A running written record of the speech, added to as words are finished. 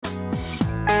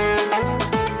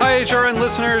HRN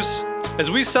listeners.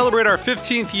 As we celebrate our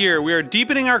 15th year, we are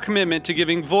deepening our commitment to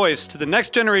giving voice to the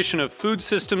next generation of food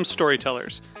systems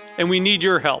storytellers, and we need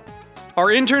your help. Our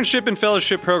internship and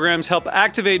fellowship programs help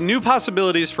activate new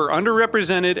possibilities for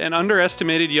underrepresented and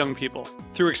underestimated young people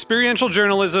through experiential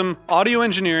journalism, audio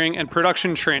engineering, and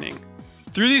production training.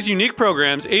 Through these unique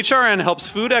programs, HRN helps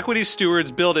food equity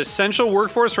stewards build essential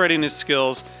workforce readiness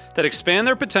skills that expand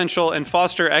their potential and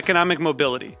foster economic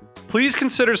mobility. Please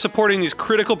consider supporting these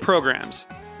critical programs.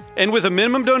 And with a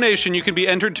minimum donation, you can be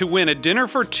entered to win a dinner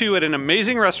for two at an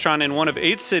amazing restaurant in one of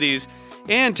 8 cities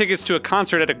and tickets to a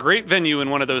concert at a great venue in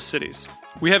one of those cities.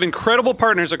 We have incredible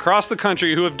partners across the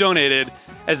country who have donated,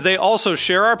 as they also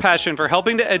share our passion for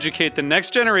helping to educate the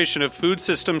next generation of food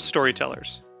systems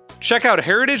storytellers. Check out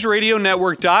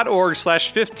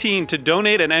heritageradionetwork.org/15 to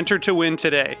donate and enter to win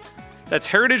today. That's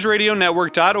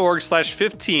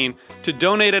heritageradionetwork.org/15 to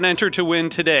donate and enter to win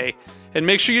today. And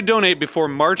make sure you donate before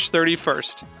March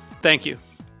 31st. Thank you.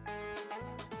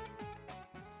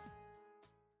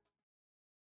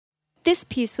 This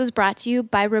piece was brought to you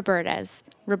by Roberta's,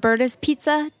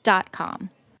 robertaspizza.com.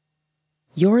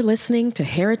 You're listening to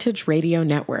Heritage Radio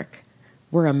Network.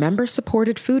 We're a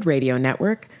member-supported food radio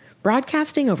network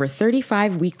broadcasting over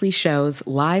 35 weekly shows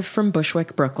live from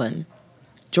Bushwick, Brooklyn.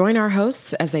 Join our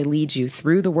hosts as they lead you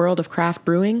through the world of craft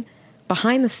brewing,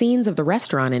 behind the scenes of the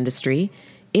restaurant industry,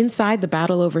 inside the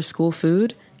battle over school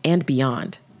food, and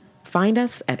beyond. Find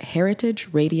us at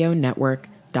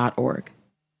heritageradionetwork.org.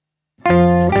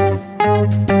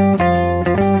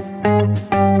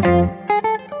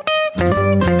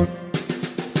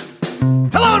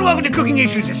 Hello and welcome to Cooking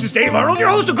Issues. This is Dave Arnold, your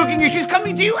host of Cooking Issues,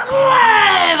 coming to you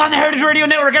live on the Heritage Radio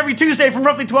Network every Tuesday from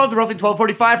roughly 12 to roughly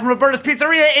 12:45 from Roberta's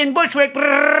Pizzeria in Bushwick,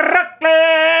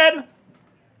 Brooklyn.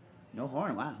 No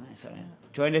horn. Wow, nice.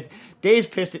 Join us. Dave's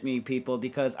pissed at me, people,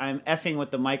 because I'm effing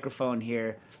with the microphone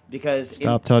here. Because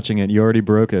Stop touching it. You already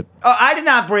broke it. Oh, I did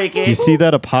not break it. You see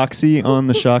that epoxy on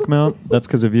the shock mount? That's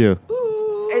because of you.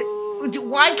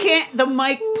 Why can't the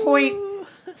mic point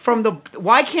from the...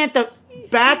 Why can't the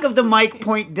back of the mic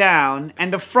point down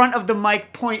and the front of the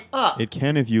mic point up? It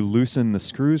can if you loosen the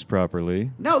screws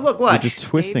properly. No, look, what? You're just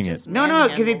twisting it. No,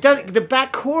 because it does. The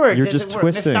back cord You're doesn't just work.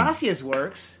 twisting. Nastasia's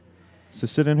works. So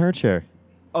sit in her chair.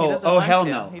 Oh, hell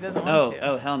no. He doesn't want to.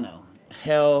 Oh, hell no.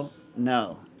 Hell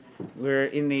no. We're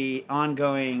in the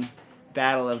ongoing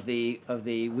battle of the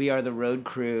We Are the Road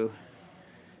Crew.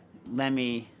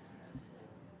 Lemmy.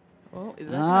 Oh, is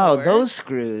that gonna work? Those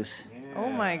screws. Oh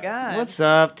my God. What's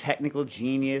up, technical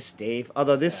genius, Dave?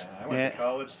 Although this... I went to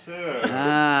college too.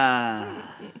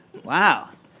 Wow.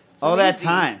 So All that easy.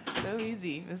 time. So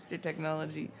easy, Mr.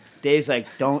 Technology. Dave's like,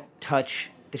 don't touch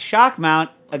the shock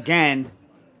mount again,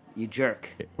 you jerk.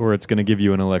 Or it's going to give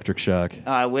you an electric shock.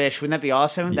 I wish. Wouldn't that be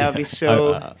awesome? Yeah. That would be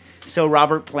so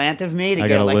Robert Plant of me to I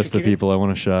get got a list of electrocuted. people I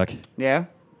want to shock. Yeah.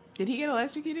 Did he get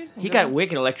electrocuted? He got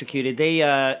wicked electrocuted.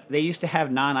 They used to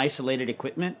have non-isolated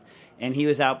equipment, and he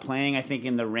was out playing, I think,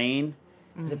 in the rain.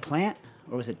 Was it Plant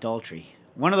or was it Daltrey?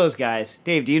 One of those guys.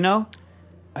 Dave, do you know?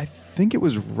 I think it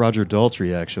was Roger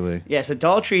Daltrey, actually. Yeah, so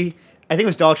Daltrey, I think it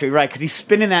was Daltrey, right, because he's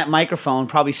spinning that microphone,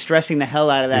 probably stressing the hell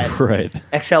out of that Right.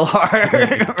 XLR.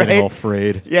 Getting right? all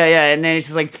frayed. Yeah, and then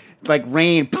it's just like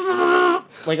rain,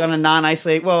 like on a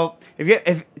non-isolated. Well,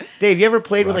 if Dave, you ever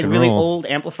played with Rock like and really roll. old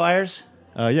amplifiers?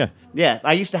 Yeah. Yeah,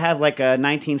 I used to have like a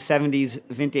 1970s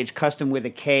vintage custom with a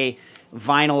K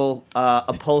vinyl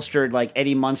upholstered like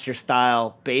Eddie Munster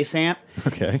style bass amp.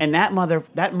 Okay. And that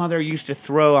mother used to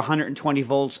throw 120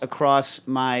 volts across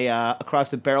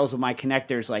the barrels of my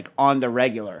connectors like on the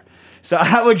regular. So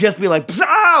I would just be like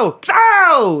psow,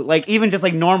 psow, like even just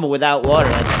like normal without water.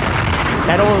 Like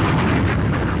that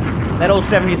old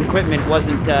 70s equipment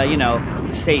wasn't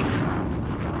safe.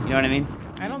 You know what I mean?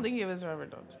 I don't think it was Robert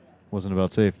Daltrey. Wasn't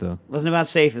about safe, though. Wasn't about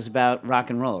safe. It was about rock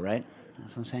and roll, right?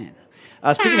 That's what I'm saying.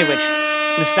 Speaking of which,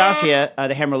 Nastasia,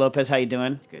 the Hammer Lopez, how you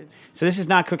doing? Good. So this is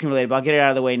not cooking related, but I'll get it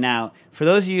out of the way now. For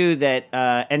those of you that,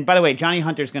 and by the way, Johnny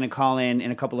Hunter's going to call in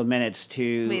a couple of minutes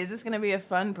to... Wait, is this going to be a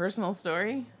fun personal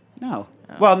story? No.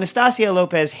 Well, Nastasia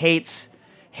Lopez hates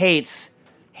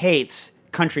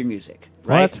country music,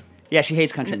 right? What? Yeah, she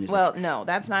hates country music. Well, no,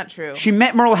 that's not true. She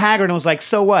met Merle Haggard and was like,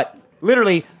 so what?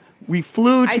 Literally... We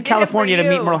flew I to did it California for to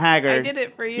meet you. Merle Haggard. I did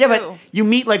it for you. Yeah, but you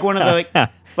meet like one of the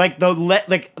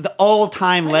the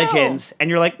all-time legends,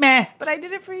 and you're like, meh, But I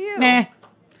did it for you. meh.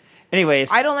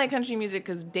 Anyways, I don't like country music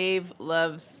because Dave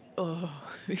loves,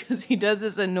 because he does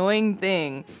this annoying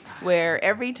thing where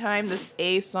every time this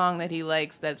A song that he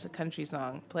likes that's a country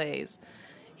song plays,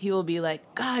 he will be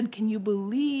like, God, can you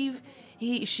believe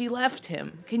she left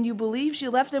him. Can you believe she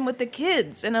left him with the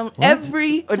kids? And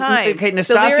every time, Okay, the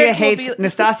Nastasia lyrics will hates be-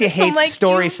 Nastasia I'm hates like,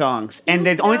 story you- songs, and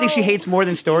you the only thing she know- hates more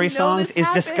than story you know songs this is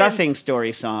happens. discussing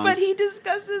story songs. But he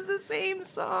discusses the same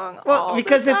song. well, all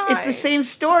because the it's the time. same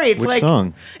story. It's Which like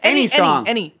song? Any song,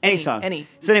 any song. any.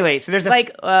 So anyway, so there's a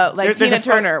Like there's Tina a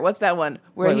Turner. What's that one?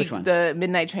 Where Wait, which one? the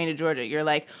Midnight Train to Georgia. You're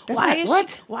like, That's why not- is what?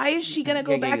 she? Why is she gonna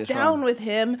go You're getting back this down wrong. with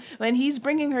him when he's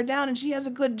bringing her down and she has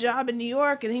a good job in New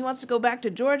York and he wants to go back to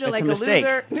Georgia It's like a mistake.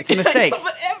 loser? It's a mistake.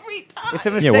 But every time, It's a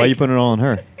Yeah, mistake. why are you putting it all on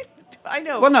her? I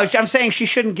know. Well, no, I'm saying she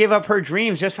shouldn't give up her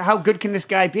dreams. Just for how good can this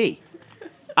guy be?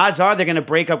 Odds are they're going to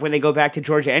break up when they go back to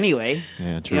Georgia anyway.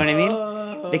 Yeah, true. You know what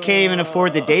I mean? They can't even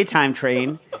afford the daytime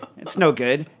train. It's no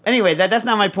good. Anyway, that's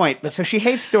not my point. But so she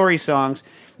hates story songs.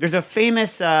 There's a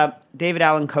famous David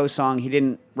Allan Coe song. He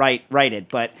didn't write it,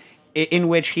 but in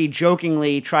which he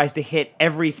jokingly tries to hit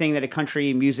everything that a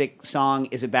country music song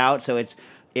is about. So it's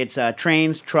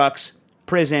trains, trucks,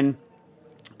 prison,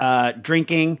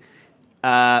 drinking,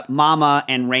 mama,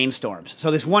 and rainstorms.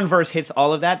 So this one verse hits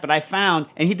all of that, but I found,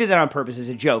 and he did that on purpose as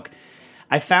a joke,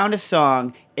 I found a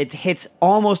song, it hits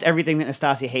almost everything that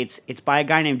Nastasia hates. It's by a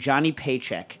guy named Johnny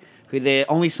Paycheck, who the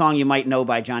only song you might know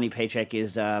by Johnny Paycheck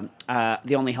is The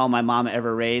Only Hell My Mama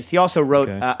Ever Raised. He also wrote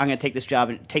Okay. I'm going to take this job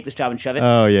and shove it.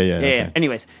 Oh, yeah. Okay.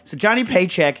 Anyways, so Johnny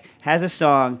Paycheck has a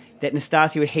song that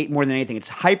Nastasia would hate more than anything. It's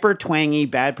hyper twangy,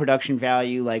 bad production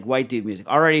value, like white dude music.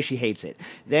 Already she hates it.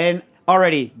 Then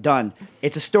already done.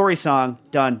 It's a story song,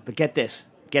 done. But get this.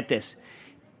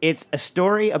 It's a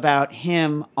story about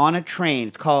him on a train.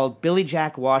 It's called Billy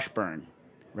Jack Washburn,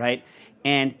 right?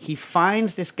 And he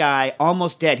finds this guy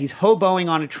almost dead. He's hoboing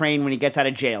on a train when he gets out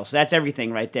of jail. So that's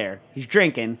everything right there. He's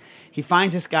drinking. He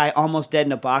finds this guy almost dead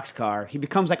in a boxcar. He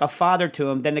becomes like a father to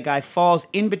him. Then the guy falls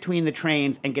in between the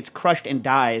trains and gets crushed and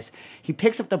dies. He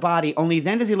picks up the body. Only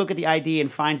then does he look at the ID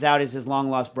and finds out it's his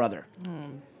long-lost brother.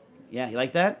 Yeah, you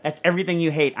like that? That's everything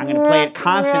you hate. I'm going to play it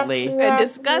constantly. and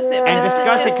discuss it. And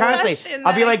discuss it constantly.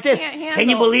 I'll be like this. Can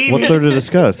you believe What's it? there to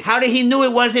discuss? How did he knew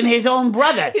it wasn't his own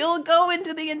brother? He'll go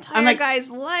into the entire I'm like- guy's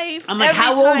life. I'm like, every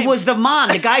how time. old was the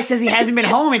mom? The guy says he hasn't been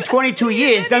home in 22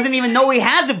 years, doesn't even know he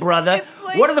has a brother. It's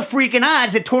like- What are the freaking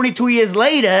odds that 22 years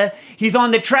later, he's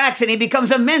on the tracks and he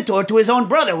becomes a mentor to his own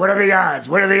brother? What are the odds?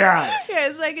 Yeah,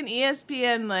 it's like an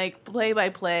ESPN like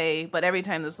play-by-play, but every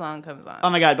time the song comes on. Oh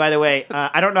my God! By the way,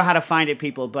 I don't know how to find it,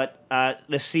 people, but one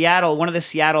of the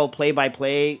Seattle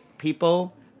play-by-play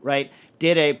people, right,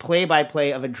 did a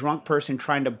play-by-play of a drunk person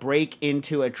trying to break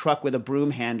into a truck with a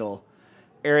broom handle.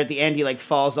 Or at the end, he like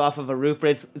falls off of a roof. But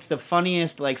it's the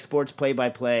funniest like sports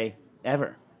play-by-play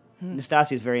ever.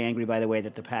 Nastasia is very angry, by the way,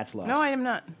 that the Pats lost. No, I am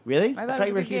not. Really? I thought it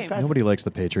you was were a a good huge game. Pats. Nobody likes the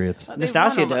Patriots. They've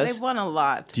Nastasia won a- does. They've won a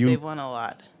lot. Do you- They've won a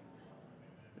lot.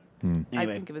 I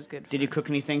Anyway, think it was good. did you cook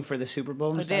anything for the Super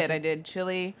Bowl? I Nastasia? did. I did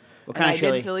chili. What kind and of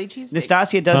chili? I did Philly cheesesteaks.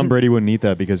 Nastasia doesn't. Tom Brady wouldn't eat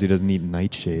that because he doesn't eat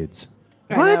nightshades.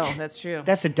 I What? know, that's true.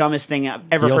 That's the dumbest thing I've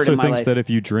ever He heard also in my thinks life. that if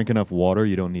you drink enough water,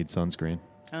 you don't need sunscreen.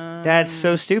 That's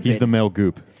so stupid. He's the male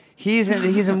goop. He's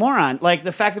a moron. Like,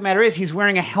 the fact of the matter is, he's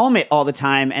wearing a helmet all the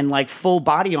time and like full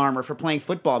body armor for playing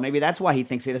football. Maybe that's why he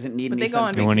thinks he doesn't need But any they go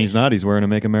on sunscreen. And when he's not, he's wearing a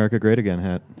Make America Great Again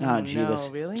hat. Oh, no,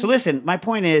 Jeebus. really? So listen, my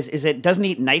point is it doesn't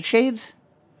eat nightshades,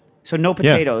 so no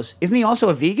potatoes. Isn't he also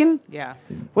a vegan? Yeah.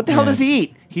 What the hell does he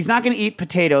eat? He's not going to eat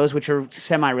potatoes, which are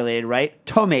semi-related, right?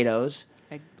 Tomatoes,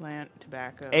 Eggplant,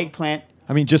 tobacco. eggplant.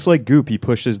 I mean, just like Goop, he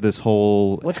pushes this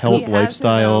whole What's health Goop? He has his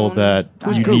lifestyle own- that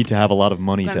Who's you Goop? need to have a lot of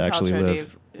money to Gwyneth actually Paltrow, live.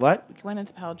 Dave. What?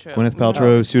 Gwyneth Paltrow. Gwyneth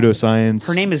Paltrow, pseudoscience.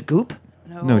 Her name is Goop?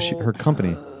 No, her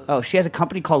company. Oh, she has a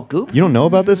company called Goop? You don't know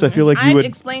about this? I feel like I you would.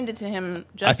 explained it to him.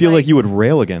 Just I feel like you would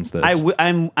rail against this.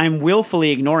 I'm willfully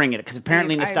ignoring it because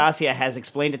apparently Dave, Nastasia has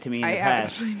explained it to me in I the have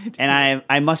past, explained it to and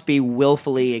I must be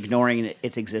willfully ignoring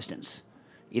its existence.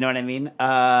 You know what I mean?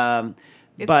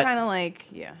 It's but kind of like,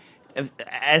 yeah.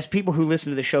 as people who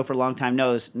listen to the show for a long time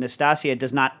knows, Nastasia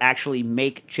does not actually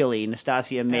make chili.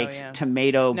 Nastasia makes yeah.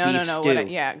 tomato beef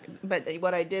stew. But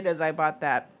what I did is I bought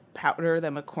that powder, the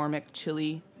McCormick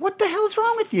chili. What the hell's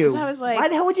wrong with you? 'Cause I was like- why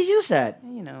the hell would you use that?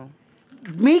 You know,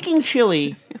 Making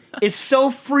chili is so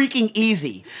freaking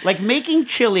easy. Like making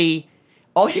chili,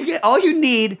 all you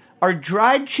need are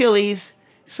dried chilies,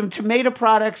 some tomato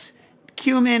products,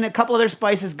 cumin, a couple other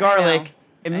spices, garlic,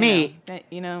 and I meat, know.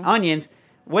 You know. onions.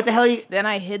 What the hell? Then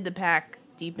I hid the pack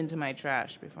deep into my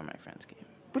trash before my friends came.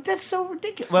 But that's so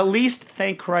ridiculous. Well, at least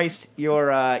thank Christ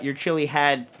your chili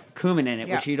had cumin in it,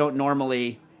 Yeah. which you don't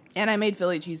normally. And I made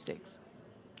Philly cheesesteaks.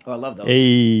 Oh, I love those.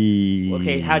 Hey.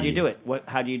 Okay, how do you do it?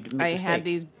 How do you make I the steak? had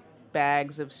these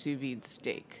bags of sous vide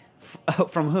steak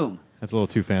From whom? That's a little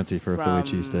too fancy for a Philly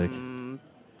From- cheesesteak.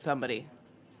 somebody.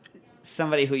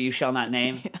 Somebody who you shall not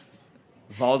name.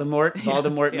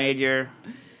 Voldemort Yeah. made your.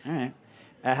 All right.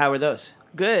 How were those?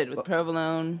 Good with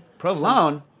provolone.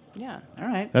 Provolone. Yeah. All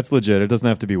right. That's legit. It doesn't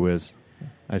have to be whiz.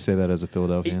 I say that as a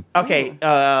Philadelphian. Okay.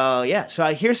 Yeah. So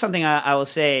here's something I will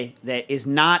say that is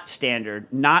not standard,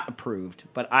 not approved,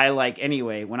 but I like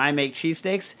anyway. When I make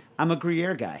cheesesteaks, I'm a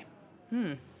Gruyere guy.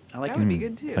 I like That would be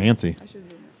good too. Fancy. I should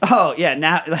do that. Oh yeah,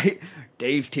 now like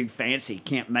Dave's too fancy.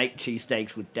 Can't make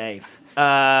cheesesteaks with Dave. What is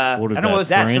I don't know that, what was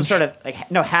that. Some French? sort of like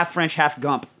no half French, half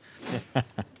Gump.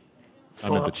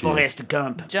 I'm at the cheese. Forrest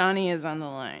Gump. Johnny is on the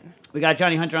line. We got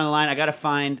Johnny Hunter on the line. I got to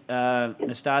find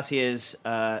Nastasia's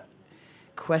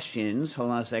questions.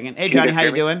 Hold on a second. Hey Johnny, how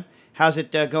you doing? How's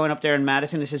it going up there in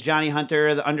Madison? This is Johnny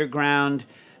Hunter, the underground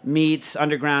meats,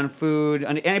 underground food,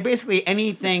 and basically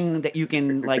anything that you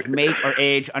can like make or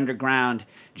age underground.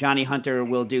 Johnny Hunter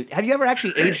will do. Have you ever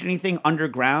actually aged anything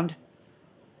underground?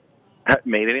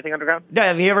 Made anything underground? No,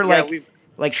 have you ever Yeah,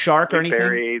 like shark or We've anything?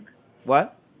 buried.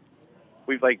 What?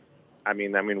 We've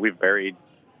we've buried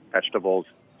vegetables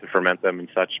to ferment them and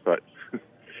such, but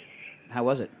How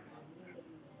was it?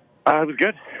 it was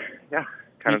good. Yeah,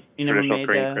 kind of You never traditional made,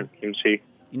 Korean kimchi.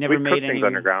 You never We've made cooked any things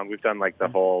underground. We've done like the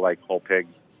whole pig.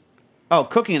 Oh,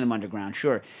 cooking them underground,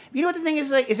 sure. You know what the thing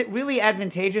is? Like, is it really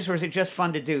advantageous, or is it just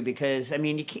fun to do? Because I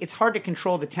mean, it's hard to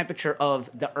control the temperature of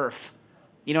the earth.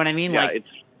 You know what I mean? Yeah, like,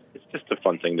 it's just a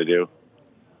fun thing to do.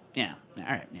 yeah. All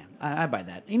right. Yeah, I buy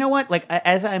that. You know what? Like,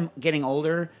 as I'm getting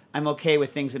older, I'm okay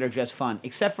with things that are just fun.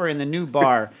 Except for in the new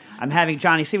bar, I'm having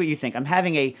Johnny. See what you think. I'm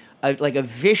having a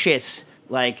vicious,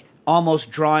 like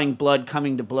almost drawing blood,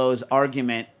 coming to blows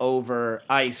argument over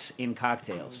ice in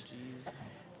cocktails.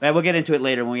 We'll get into it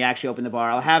later when we actually open the bar.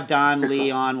 I'll have Don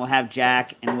Lee on, we'll have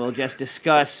Jack, and we'll just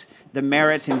discuss the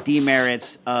merits and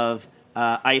demerits of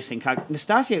ice and cocktails.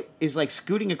 Nastasia is like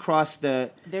scooting across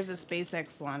the... There's a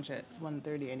SpaceX launch at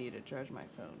 1:30. I need to charge my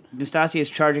phone. Nastasia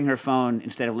is charging her phone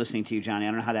instead of listening to you, Johnny. I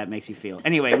don't know how that makes you feel.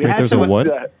 Anyway, we Wait, have there's someone...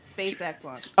 a what? SpaceX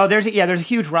launch. Oh, there's a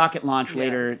huge rocket launch Yeah.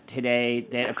 later today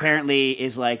that apparently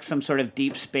is like some sort of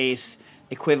deep space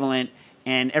equivalent.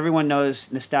 And everyone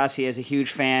knows Nastasia is a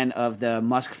huge fan of the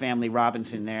Musk family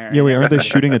Robinson there. Yeah, wait, aren't they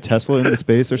shooting a Tesla into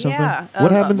space or something? Yeah,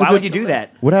 What happens Why if would it, you do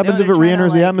that? What happens No, if it they're trying to,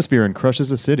 re-enters the like- atmosphere and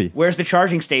crushes a city? Where's the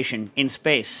charging station in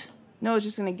space? No, it's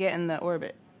just gonna get in the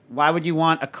orbit. Why would you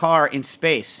want a car in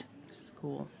space? It's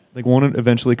cool. Like, won't it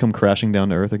eventually come crashing down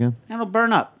to Earth again? It'll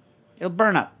burn up. It'll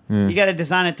burn up. You got to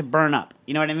design it to burn up.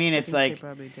 You know what I mean? It's I think like they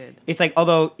probably did. it's like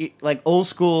although like old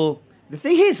school. The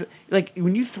thing is, like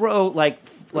when you throw like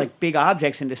big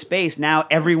objects into space, now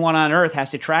everyone on Earth has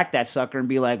to track that sucker and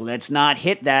be like, let's not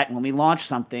hit that when we launch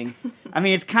something. I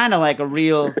mean, it's kind of like a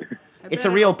real. It's a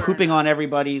bet real it'll burn pooping up. on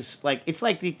everybody's like. It's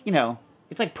like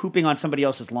it's like pooping on somebody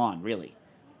else's lawn. Really,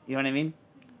 you know what I mean?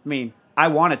 I mean, I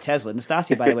want a Tesla.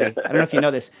 Nastasia, by the way, I don't know if you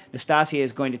know this. Nastasia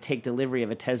is going to take delivery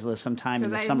of a Tesla sometime in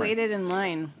the Because I summer. waited in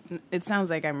line. It sounds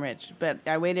like I'm rich, but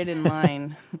I waited in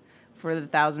line for the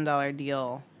 $1,000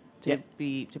 deal to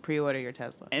Yep. to pre-order your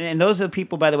Tesla. And those are the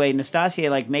people, by the way. Nastasia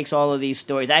like makes all of these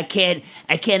stories. I can't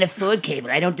afford cable.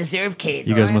 I don't deserve cable.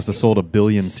 You guys must have sold 1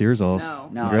 billion Searsalls. No.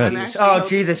 No, Congrats. I'm Jesus. actually Oh hoping-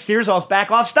 Jesus, Searsal's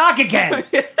back off stock again.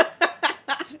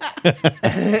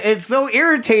 It's so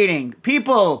irritating.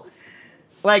 People,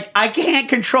 like, I can't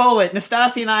control it.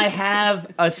 Nastasia and I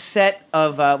have a set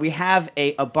of, we have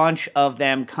a bunch of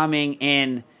them coming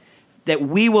in that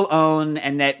we will own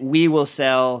and that we will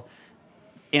sell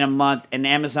in a month. And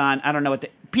Amazon, I don't know what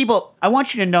people, I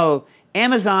want you to know,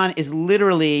 Amazon is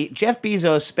literally, Jeff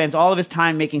Bezos spends all of his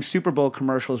time making Super Bowl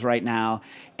commercials right now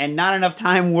and not enough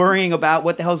time worrying about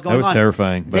what the hell's going on. That was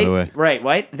terrifying, by the way.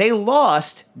 Right. They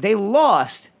lost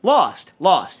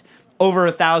over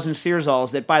 1,000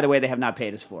 Searsalls that, by the way, they have not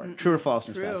paid us for. True or false,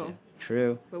 True. Nastasia?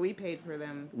 True. But we paid for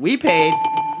them. We paid.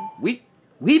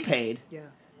 We paid. Yeah.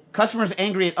 Customers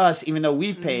angry at us, even though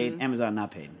we've paid. Amazon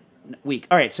not paid. Weak.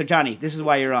 All right, so Johnny, this is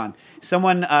why you're on.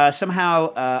 Someone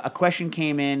somehow a question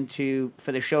came in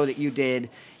for the show that you did,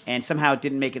 and somehow it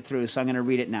didn't make it through. So I'm going to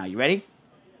read it now. You ready?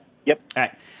 Yep. All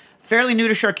right. Fairly new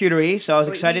to charcuterie, so I was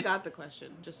Wait, excited. He got the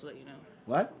question, just to let you know.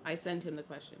 What? I sent him the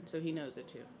question, so he knows it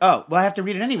too. Oh, well, I have to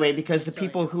read it anyway because the Sorry.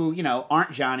 people who,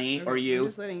 aren't Johnny or I'm you.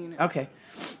 just letting you know. Okay.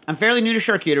 I'm fairly new to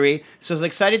charcuterie, so I was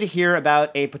excited to hear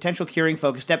about a potential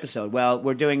curing-focused episode. Well,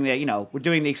 we're doing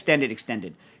the extended,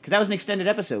 because that was an extended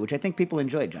episode, which I think people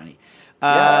enjoyed, Johnny.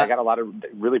 Yeah, I got a lot of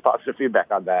really positive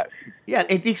feedback on that. Yeah,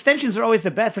 the extensions are always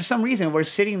the best. For some reason, we're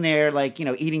sitting there,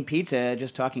 eating pizza,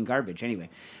 just talking garbage. Anyway,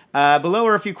 below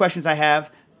are a few questions I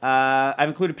have. I've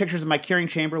included pictures of my curing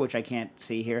chamber, which I can't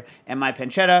see here, and my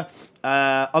pancetta.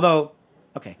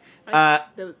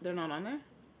 They're They're not on there?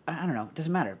 I don't know. It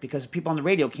doesn't matter because people on the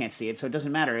radio can't see it, so it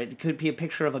doesn't matter. It could be a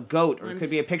picture of a goat, or it could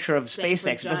be a picture of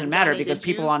SpaceX. It doesn't matter because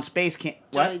people on space can't.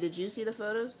 Johnny, What? did you see the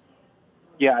photos?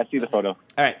 Yeah, I see the photo.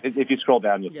 All right. If you scroll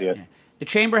down, you'll see it. Yeah. The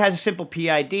chamber has a simple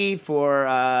PID for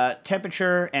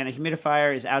temperature, and a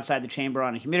humidifier is outside the chamber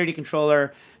on a humidity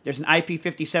controller. There's an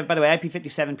IP57. By the way,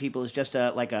 IP57 people is just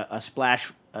a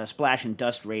splash and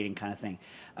dust rating kind of thing.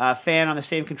 Fan on the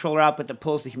same controller output that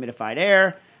pulls the humidified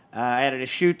air. Added a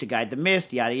chute to guide the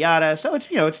mist, yada yada. So it's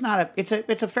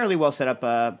a fairly well set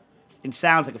up. It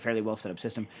sounds like a fairly well set up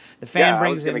system. The fan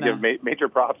brings in. I was going to give major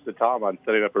props to Tom on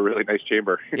setting up a really nice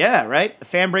chamber. Yeah, right. The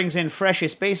fan brings in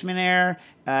freshest basement air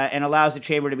and allows the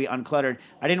chamber to be uncluttered.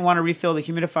 I didn't want to refill the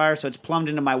humidifier, so it's plumbed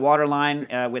into my water line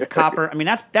with copper. I mean,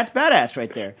 that's badass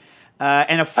right there.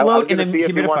 And a float in the see if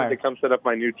you wanted humidifier. to come set up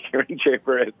my new curing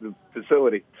chamber at the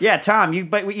facility. Yeah, Tom.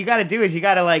 But what you got to do is you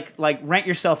got to like rent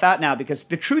yourself out now, because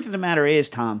the truth of the matter is,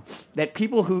 Tom, that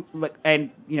people who and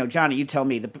Johnny, you tell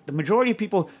me, the majority of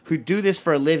people who do this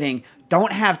for a living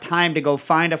don't have time to go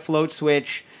find a float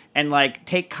switch and like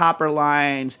take copper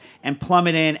lines and plumb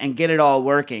it in and get it all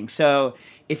working. So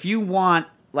if you want.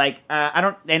 But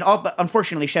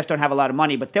unfortunately, chefs don't have a lot of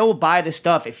money, but they will buy this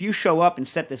stuff. If you show up and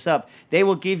set this up, they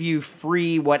will give you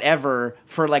free whatever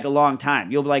for like a long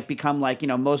time. You'll like become like,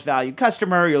 most valued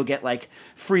customer. You'll get like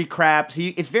free crap. So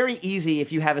it's very easy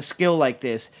if you have a skill like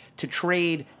this to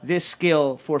trade this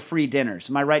skill for free dinners.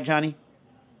 Am I right, Johnny?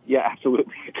 Yeah,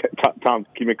 absolutely. Tom,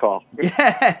 give me a call.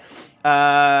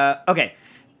 Okay.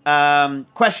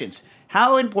 Questions.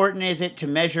 How important is it to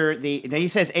measure now he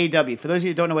says AW. For those of you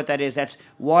who don't know what that is, that's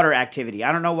water activity.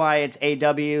 I don't know why it's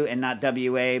AW and not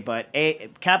WA, but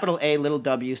capital A, little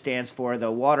w stands for the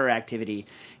water activity.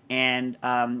 And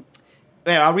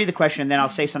I'll read the question, and then I'll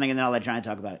say something, and then I'll let Johnny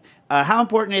talk about it. How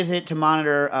important is it to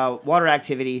monitor water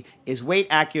activity? Is weight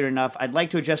accurate enough? I'd like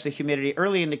to adjust the humidity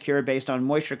early in the cure based on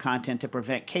moisture content to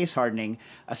prevent case hardening.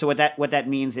 So what that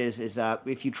means is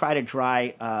if you try to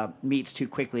dry meats too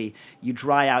quickly, you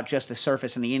dry out just the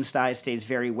surface, and the inside stays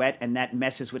very wet, and that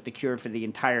messes with the cure for the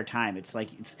entire time. It's like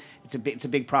it's a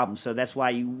big problem. So that's why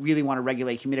you really want to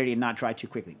regulate humidity and not dry too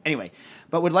quickly. Anyway,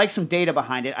 but would like some data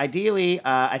behind it. Ideally,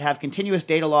 I'd have continuous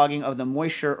data logging of the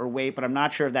moisture or weight, but I'm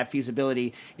not sure of that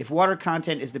feasibility. If water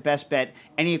content is the best bet,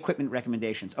 any equipment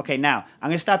recommendations? Okay, now, I'm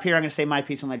going to stop here. I'm going to say my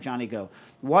piece and let Johnny go.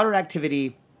 Water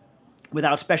activity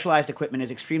without specialized equipment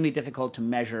is extremely difficult to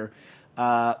measure.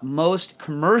 Most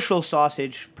commercial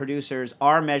sausage producers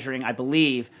are measuring, I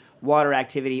believe, water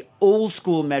activity. Old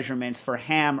school measurements for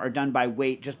ham are done by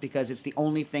weight just because it's the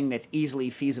only thing that's easily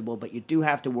feasible, but you do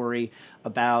have to worry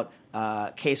about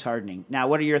case hardening. Now,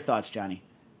 what are your thoughts, Johnny?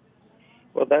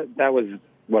 Well, that was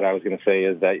what I was going to say,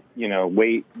 is that,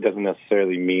 weight doesn't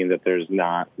necessarily mean that there's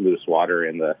not loose water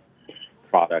in the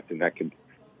product, and that could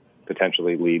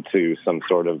potentially lead to some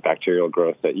sort of bacterial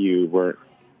growth that you weren't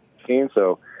seeing.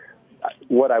 So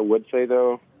what I would say,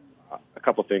 though, a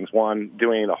couple things. One,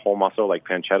 doing a whole muscle like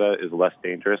pancetta is less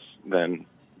dangerous than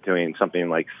doing something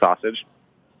like sausage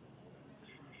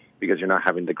because you're not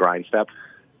having the grind step.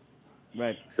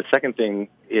 Right. The second thing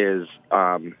is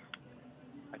I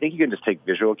think you can just take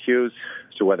visual cues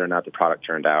to whether or not the product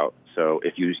turned out. So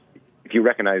if you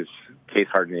recognize case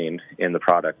hardening in the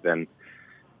product, then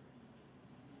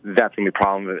that's going to be a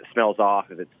problem. If it smells off,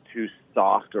 if it's too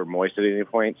soft or moist at any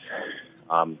point,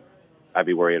 I'd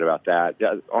be worried about that.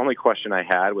 The only question I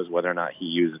had was whether or not he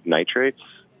used nitrates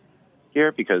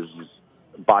here, because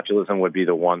botulism would be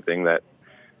the one thing that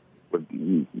would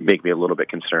make me a little bit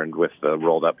concerned with the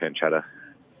rolled up pancetta.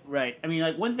 Right. I mean,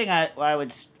 like, one thing I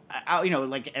would,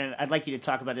 and I'd like you to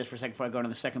talk about this for a second before I go on to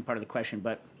the second part of the question,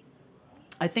 but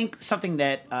I think something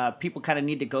that people kind of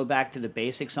need to go back to the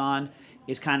basics on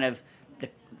is kind of the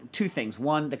two things.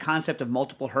 One, the concept of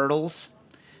multiple hurdles,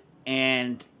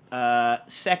 and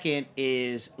second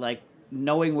is like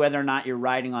knowing whether or not you're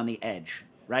riding on the edge,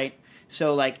 right?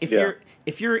 So like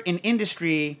if you're in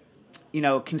industry,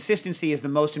 consistency is the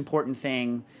most important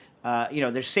thing.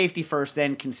 There's safety first,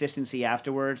 then consistency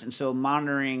afterwards. And so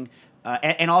monitoring,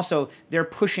 and also they're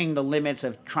pushing the limits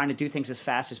of trying to do things as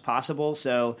fast as possible.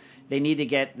 So they need to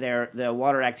get the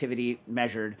water activity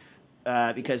measured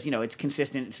because, it's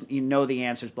consistent. It's, the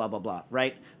answers, blah, blah, blah,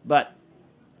 right? But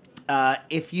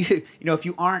if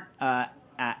you aren't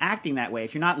acting that way,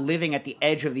 if you're not living at the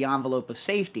edge of the envelope of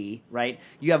safety, right,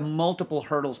 you have multiple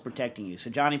hurdles protecting you. So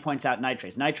Johnny points out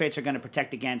nitrates. Nitrates are going to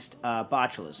protect against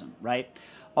botulism, right?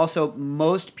 Also,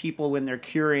 most people, when they're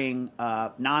curing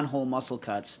non-whole muscle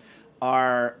cuts,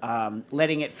 are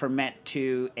letting it ferment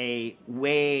to a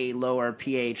way lower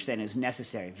pH than is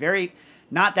necessary.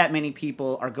 not that many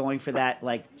people are going for that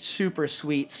like super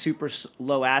sweet, super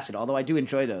low acid. Although I do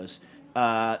enjoy those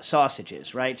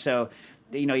sausages, right? So,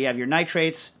 you know, you have your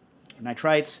nitrites.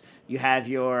 You have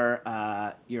your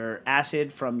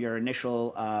acid from your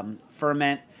initial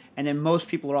ferment, and then most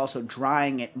people are also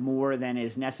drying it more than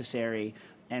is necessary,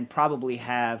 and probably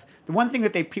have the one thing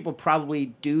that people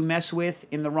probably do mess with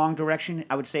in the wrong direction.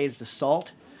 I would say is the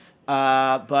salt,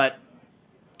 but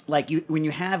like when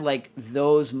you have like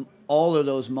all of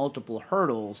those multiple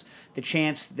hurdles, the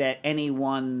chance that any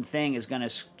one thing is going to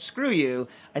screw you,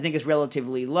 I think, is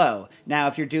relatively low. Now,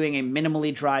 if you're doing a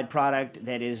minimally dried product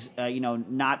that is,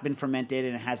 not been fermented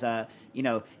and it has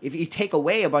if you take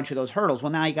away a bunch of those hurdles,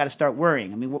 well, now you got to start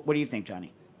worrying. I mean, what do you think,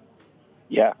 Johnny?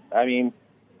 Yeah, I mean,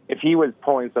 if he was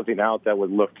pulling something out that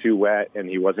would look too wet and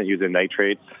he wasn't using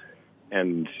nitrates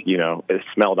and, it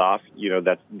smelled off,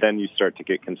 then you start to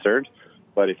get concerned.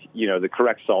 But if, the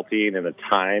correct salting and the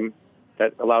time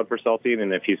that allowed for salting,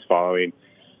 and if he's following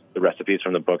the recipes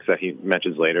from the books that he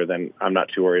mentions later, then I'm not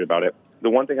too worried about it. The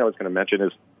one thing I was going to mention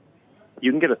is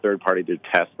you can get a third party to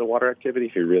test the water activity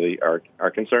if you really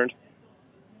are concerned.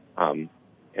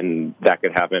 And that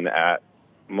could happen at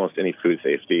most any food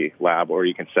safety lab, or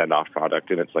you can send off product,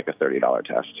 and it's like a $30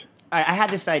 test. All right, I had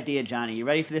this idea, Johnny. You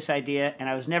ready for this idea? And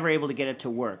I was never able to get it to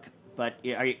work. But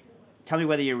tell me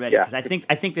whether you're ready, because I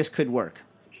think this could work.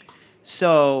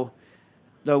 So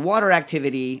the water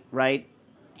activity, right?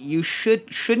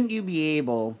 Shouldn't you be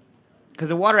able, because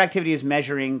the water activity is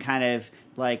measuring kind of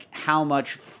like how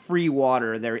much free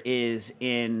water there is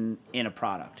in a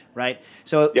product, right?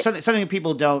 So something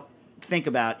people don't think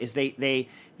about is they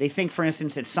think, for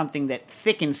instance, that something that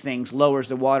thickens things lowers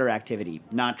the water activity.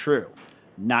 Not true.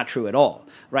 Not true at all,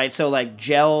 right? So like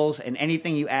gels and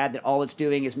anything you add that all it's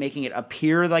doing is making it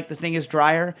appear like the thing is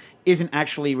drier isn't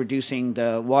actually reducing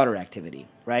the water activity,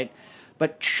 right?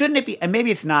 But shouldn't it be, and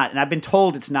maybe it's not, and I've been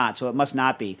told it's not, so it must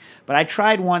not be, but I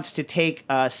tried once to take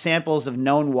samples of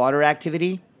known water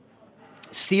activity,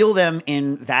 seal them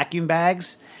in vacuum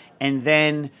bags, and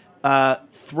then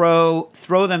throw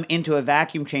them into a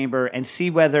vacuum chamber and see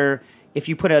whether, if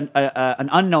you put an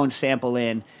unknown sample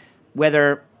in,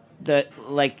 whether the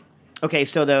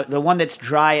one that's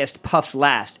driest puffs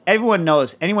last. Everyone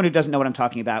knows, anyone who doesn't know what I'm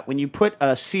talking about, when you put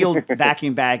a sealed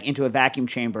vacuum bag into a vacuum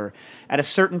chamber, at a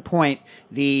certain point,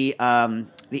 the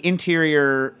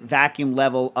interior vacuum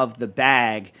level of the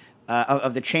bag,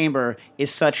 of the chamber,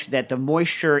 is such that the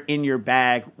moisture in your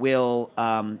bag will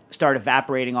start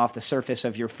evaporating off the surface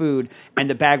of your food, and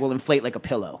the bag will inflate like a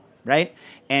pillow, right?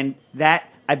 And that,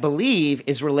 I believe,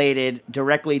 is related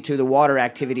directly to the water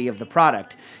activity of the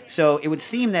product. So it would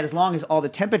seem that as long as all the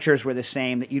temperatures were the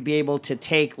same, that you'd be able to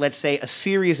take, let's say, a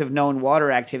series of known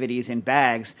water activities in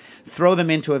bags, throw them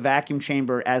into a vacuum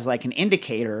chamber as like an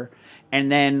indicator,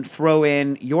 and then throw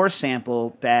in your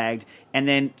sample bagged, and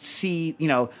then see,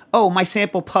 my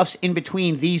sample puffs in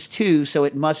between these two, so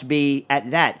it must be at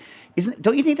that.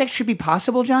 Don't you think that should be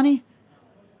possible, Johnny?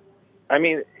 I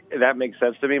mean, that makes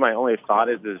sense to me. My only thought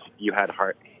is you had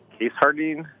case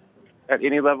hardening at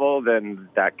any level, then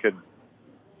that could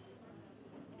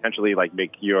potentially like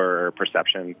make your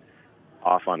perception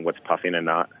off on what's puffing and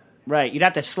not. Right. You'd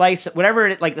have to slice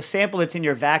whatever, like the sample that's in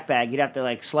your vac bag, you'd have to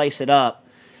like slice it up.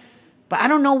 But I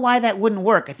don't know why that wouldn't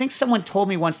work. I think someone told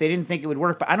me once they didn't think it would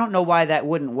work, but I don't know why that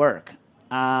wouldn't work.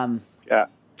 Maybe I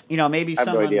have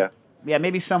no idea. Yeah,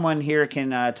 maybe someone here can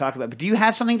talk about it. But do you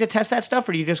have something to test that stuff,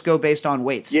 or do you just go based on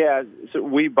weights? Yeah, so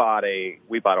we bought a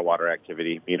water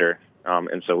activity meter,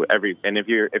 and so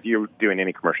if you're doing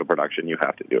any commercial production, you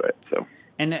have to do it. So.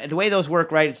 And the way those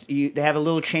work, right? Is they have a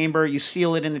little chamber. You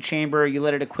seal it in the chamber. You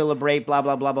let it equilibrate. Blah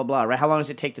blah blah blah blah. Right? How long does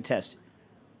it take to test?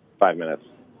 5 minutes.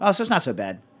 Oh, so it's not so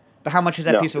bad. But how much does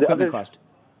that piece of equipment cost?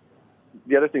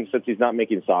 The other thing, since he's not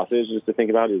making sausage, just to think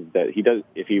about, is that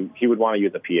if he would want to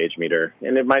use a pH meter,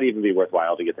 and it might even be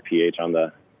worthwhile to get the pH on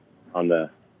the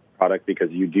product,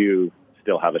 because you do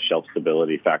still have a shelf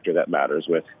stability factor that matters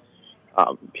with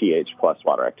pH plus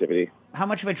water activity. How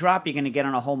much of a drop are you going to get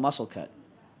on a whole muscle cut?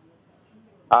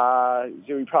 So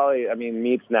we probably,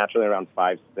 meat's naturally around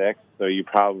 5.6, so you're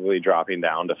probably dropping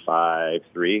down to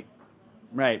 5.3.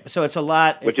 Right. So it's a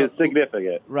lot. Which is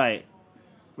significant. Right.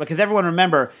 Because everyone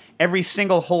remember, every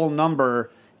single whole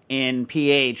number in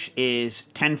pH is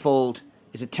a tenfold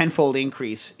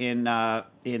increase in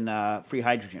free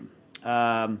hydrogen.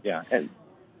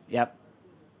 Yep.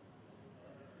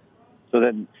 So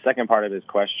the second part of his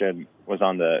question was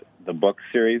on the book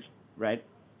series. Right.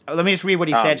 Let me just read what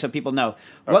he said so people know.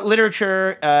 What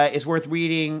literature is worth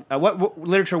reading? What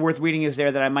literature worth reading is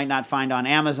there that I might not find on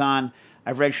Amazon?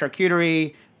 I've read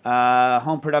charcuterie,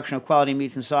 home production of quality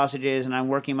meats and sausages, and I'm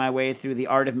working my way through the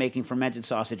art of making fermented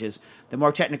sausages. The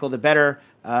more technical, the better.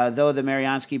 Though the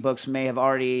Mariansky books may have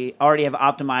already have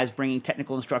optimized bringing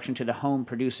technical instruction to the home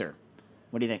producer.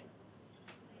 What do you think?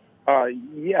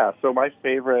 Yeah. So my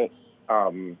favorite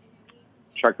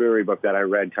charcuterie book that I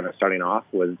read, kind of starting off,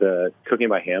 was the Cooking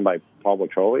by Hand by Paul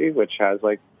Boccoli, which has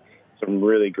like some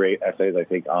really great essays, I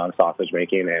think, on sausage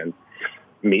making and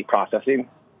meat processing.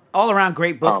 All around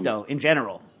great book, though, in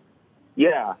general.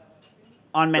 Yeah.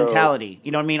 On mentality.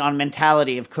 You know what I mean? On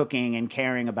mentality of cooking and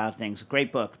caring about things.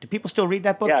 Great book. Do people still read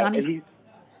that book, Johnny?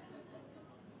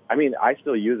 I mean, I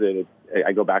still use it.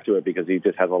 I go back to it because he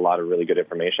just has a lot of really good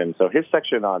information. So his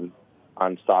section on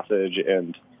sausage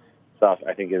and stuff,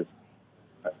 I think, is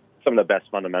some of the best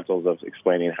fundamentals of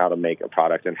explaining how to make a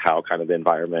product and how kind of the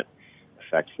environment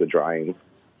affects the drying.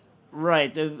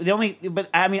 Right. But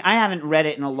I mean, I haven't read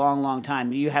it in a long, long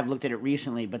time. You have looked at it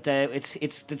recently, but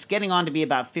it's getting on to be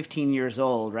about 15 years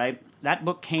old, right? That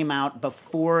book came out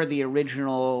before the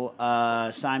original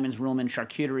Simon's Ruhlman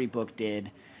charcuterie book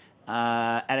did,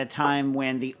 at a time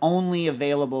when the only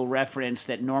available reference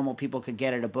that normal people could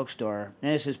get at a bookstore,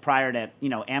 and this is prior to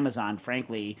Amazon,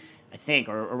 frankly, I think,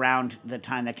 or around the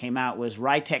time that came out, was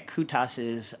Rytek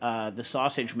Kutas's The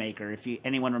Sausage Maker, if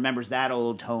anyone remembers that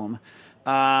old tome.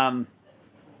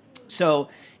 So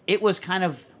it was kind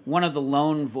of one of the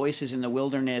lone voices in the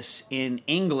wilderness in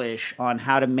English on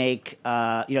how to make,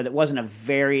 that wasn't a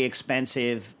very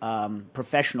expensive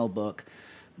professional book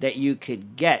that you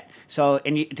could get. So,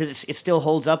 and it still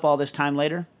holds up all this time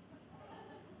later?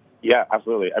 Yeah,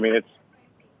 absolutely. I mean,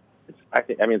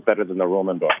 it's better than the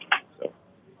Ruhlman book. So.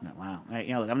 Wow.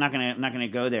 I'm not gonna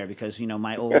go there because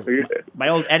my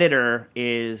old editor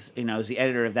is the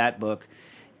editor of that book.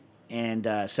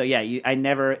 And so, yeah, I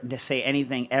never say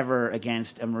anything ever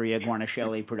against a Maria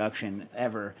Guarnaschelli production,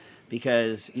 ever,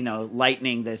 because,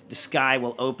 lightning, the sky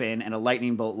will open and a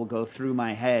lightning bolt will go through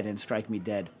my head and strike me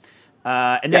dead.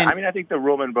 I think the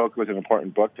Ruhlman book was an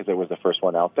important book because it was the first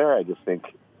one out there. I just think...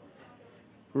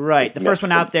 Right, the first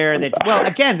one out there that... Well,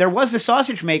 again, there was the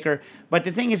Sausage Maker, but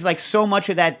the thing is, like, so much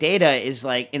of that data is,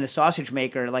 like, in the Sausage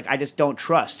Maker, like, I just don't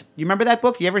trust. You remember that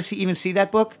book? You ever even see that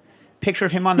book? Picture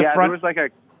of him on the front? Yeah, there was, like, a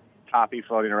copy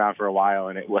floating around for a while,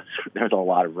 and there was a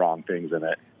lot of wrong things in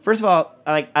it. First of all,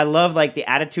 I love the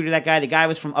attitude of that guy. The guy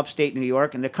was from upstate New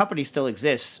York, and the company still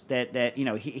exists.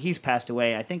 He's passed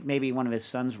away. I think maybe one of his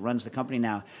sons runs the company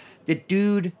now. The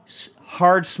dude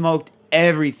hard smoked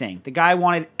everything. The guy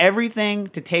wanted everything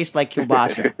to taste like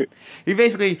kielbasa.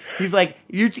 He's like,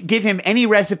 you give him any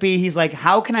recipe. He's like,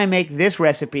 how can I make this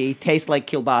recipe taste like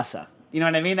kielbasa? You know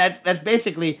what I mean? That's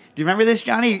basically. Do you remember this,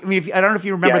 Johnny? I mean, I don't know if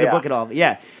you remember the book at all. But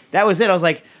yeah, that was it. I was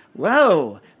like,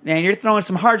 whoa, man, you're throwing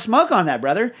some hard smoke on that,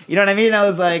 brother. You know what I mean? I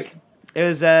was like, it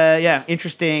was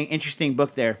interesting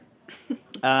book there.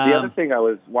 The other thing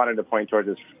I wanted to point towards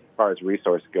as far as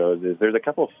resource goes is there's a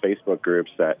couple of Facebook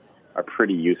groups that are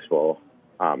pretty useful,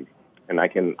 and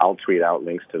I'll tweet out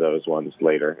links to those ones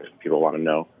later if people want to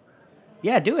know.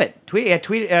 Yeah, do it. Tweet.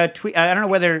 I don't know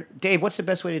whether Dave. What's the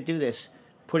best way to do this?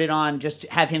 Put it on. Just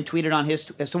have him tweet it on his.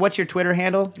 So, what's your Twitter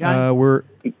handle, Johnny? We're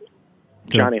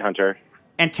Johnny Hunter.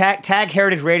 And tag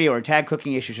Heritage Radio or tag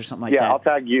Cooking Issues or something like that. Yeah, I'll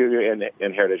tag you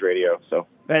in Heritage Radio. So,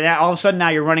 but all of a sudden now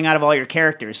you're running out of all your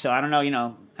characters. So I don't know.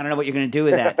 I don't know what you're going to do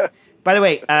with that. By the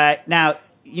way, now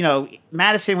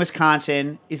Madison,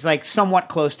 Wisconsin is like somewhat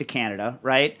close to Canada,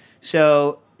 right?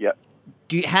 So, yep.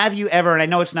 Have you ever? And I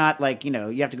know it's not like you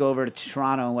have to go over to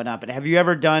Toronto and whatnot. But have you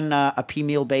ever done a pea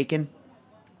meal bacon?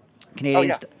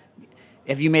 Canadian stuff.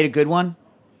 Have you made a good one?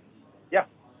 Yeah.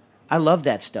 I love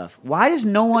that stuff. Why does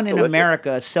no one in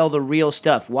America sell the real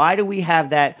stuff? Why do we have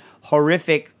that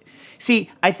horrific... See,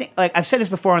 I think, like I've said this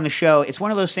before on the show, it's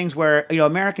one of those things where,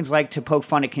 Americans like to poke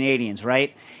fun at Canadians,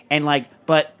 right? And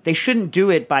but they shouldn't do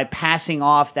it by passing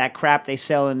off that crap they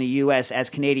sell in the U.S. as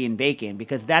Canadian bacon,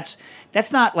 because that's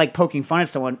not like poking fun at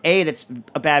someone. A, that's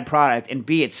a bad product, and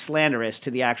B, it's slanderous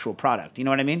to the actual product. You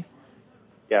know what I mean?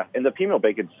 Yeah, and the pea meal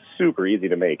bacon's super easy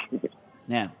to make.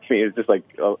 Yeah. I mean, it's just like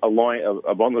a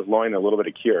boneless loin, a little bit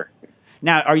of cure.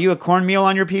 Now, are you a cornmeal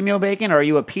on your pea meal bacon, or are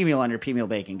you a pea meal on your pea meal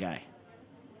bacon guy?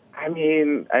 I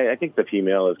mean, I think the pea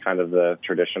meal is kind of the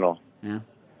traditional. Yeah.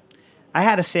 I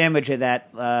had a sandwich of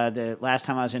that the last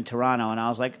time I was in Toronto, and I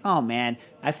was like, oh, man,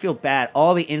 I feel bad.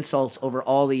 All the insults over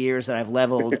all the years that I've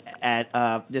leveled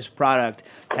at this product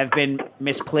have been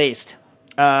misplaced.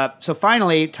 So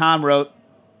finally, Tom wrote,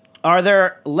 are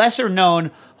there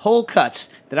lesser-known whole cuts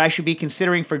that I should be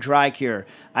considering for dry cure?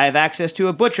 I have access to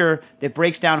a butcher that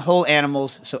breaks down whole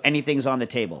animals, so anything's on the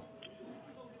table.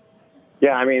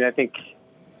 Yeah, I mean, I think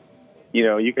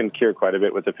you can cure quite a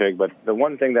bit with the pig, but the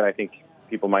one thing that I think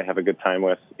people might have a good time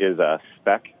with is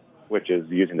speck, which is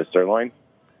using the sirloin,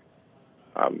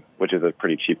 which is a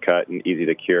pretty cheap cut and easy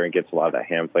to cure and gets a lot of that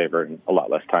ham flavor in a lot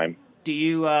less time. Do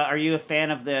you are you a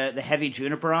fan of the heavy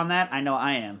juniper on that? I know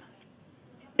I am.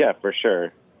 Yeah, for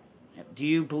sure. Do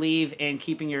you believe in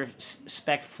keeping your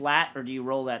speck flat, or do you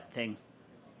roll that thing?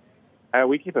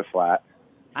 We keep it flat.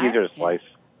 It's easier to slice.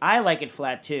 I like it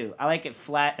flat, too. I like it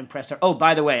flat and pressed. Oh,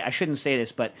 by the way, I shouldn't say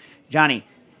this, but Johnny,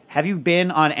 have you been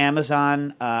on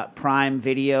Amazon Prime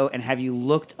Video, and have you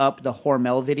looked up the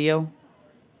Hormel video?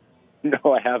 No,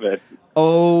 I haven't.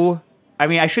 Oh, I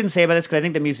mean, I shouldn't say about this because I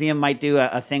think the museum might do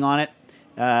a thing on it,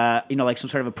 like some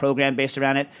sort of a program based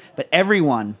around it. But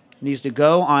everyone needs to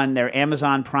go on their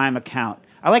Amazon Prime account.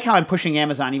 I like how I'm pushing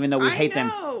Amazon, even though we hate them.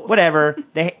 Whatever.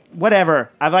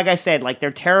 Like I said, like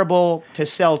they're terrible to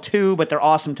sell to, but they're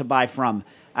awesome to buy from.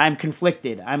 I'm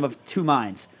conflicted. I'm of two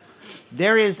minds.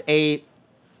 There is a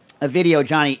video,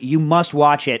 Johnny. You must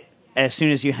watch it as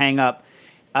soon as you hang up.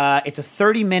 It's a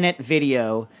 30-minute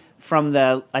video from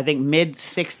the, I think,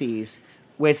 mid-'60s,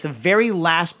 where it's the very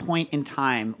last point in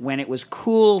time when it was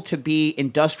cool to be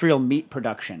industrial meat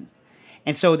production.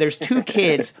 And so there's two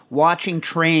kids watching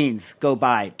trains go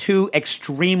by, two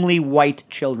extremely white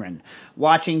children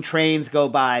watching trains go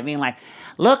by, being like,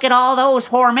 look at all those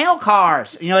Hormel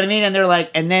cars. You know what I mean? And they're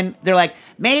like,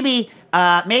 maybe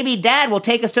Dad will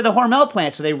take us to the Hormel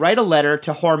plant. So they write a letter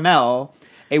to Hormel.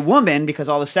 A woman, because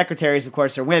all the secretaries, of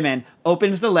course, are women,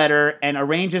 opens the letter and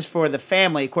arranges for the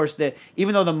family. Of course,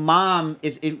 even though the mom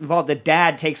is involved, the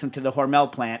dad takes them to the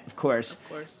Hormel plant, of course. Of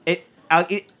course. It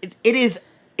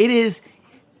is.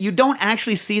 You don't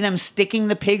actually see them sticking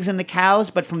the pigs and the cows,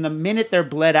 but from the minute they're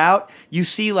bled out, you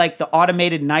see like the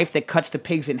automated knife that cuts the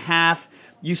pigs in half.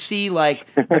 You see like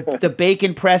the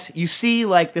bacon press. You see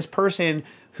like this person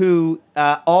who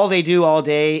all they do all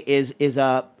day is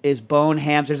bone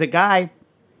hams. There's a guy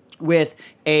with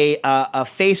a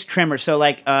face trimmer, so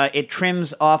like it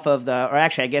trims off of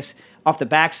off the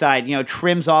backside.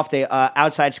 Trims off the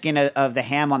outside skin of the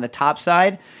ham on the top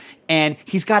side. And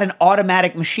he's got an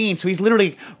automatic machine, so he's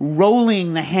literally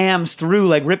rolling the hams through,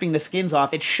 like ripping the skins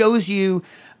off. It shows you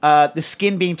the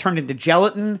skin being turned into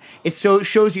gelatin. It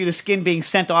shows you the skin being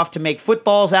sent off to make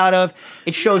footballs out of.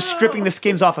 It shows stripping the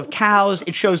skins off of cows.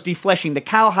 It shows defleshing the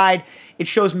cowhide. It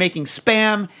shows making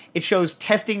Spam. It shows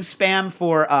testing Spam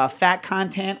for fat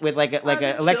content with like an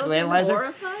electrical analyzer.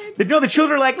 Horrified? The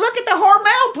children are like, look at the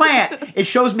Hormel plant. It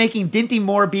shows making Dinty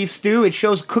Moore beef stew. It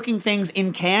shows cooking things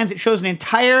in cans. It shows the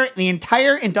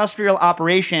entire industrial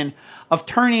operation of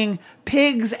turning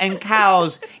pigs and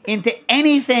cows into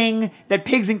anything that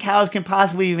pigs and cows can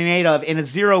possibly be made of in a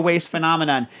zero waste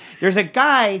phenomenon. There's a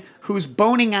guy who's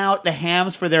boning out the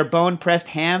hams for their bone pressed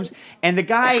hams, and the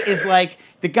guy is like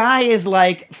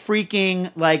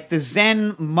freaking like the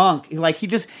Zen monk. Like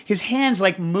his hands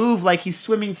like move like he's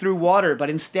swimming through water, but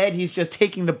instead he's just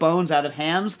taking the bones out of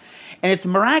hams, and it's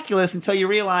miraculous until you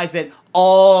realize that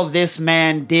all this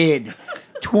man did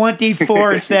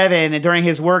 24/7 during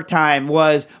his work time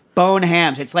was bone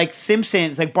hams. It's like Simpson.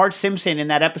 It's like Bart Simpson in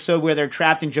that episode where they're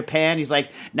trapped in Japan. He's like,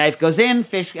 knife goes in,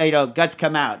 fish, guts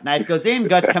come out. Knife goes in,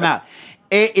 guts come out.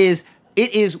 It is.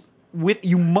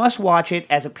 You must watch it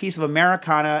as a piece of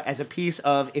Americana, as a piece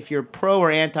of, if you're pro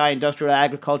or anti-industrial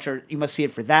agriculture, you must see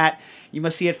it for that. You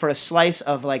must see it for a slice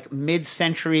of like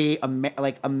mid-century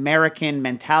like American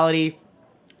mentality.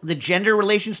 The gender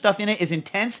relation stuff in it is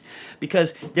intense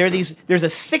because there's a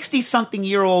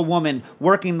 60-something-year-old woman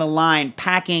working the line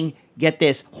packing, get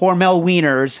this, Hormel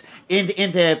wieners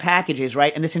into packages,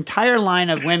 right? And this entire line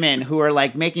of women who are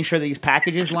like making sure that these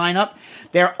packages line up,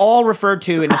 they're all referred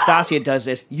to, and Nastasia does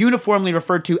this, uniformly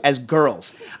referred to as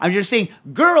girls. I'm just saying,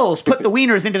 girls, put the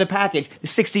wieners into the package, the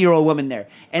 60-year-old woman there.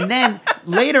 And then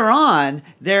later on,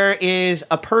 there is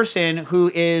a person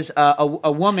who is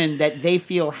a woman that they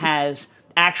feel has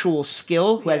actual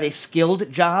skill, who has a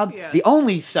skilled job. Yeah. The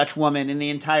only such woman in the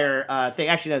entire thing.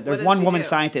 Actually, there's one woman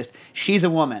scientist. She's a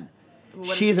woman.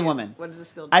 She's a woman. What is the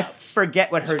skill? I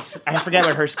forget what her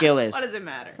skill is. What does it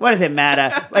matter? What does it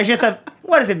matter?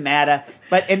 What does it matter?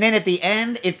 And then at the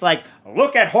end, it's like,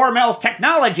 look at Hormel's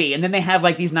technology, and then they have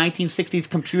like these 1960s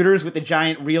computers with the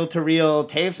giant reel-to-reel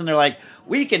tapes, and they're like,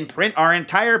 we can print our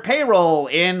entire payroll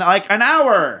in like an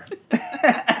hour.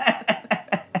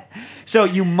 So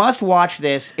you must watch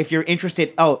this if you're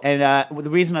interested. Oh, and the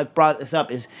reason I brought this up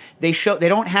is they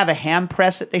don't have a ham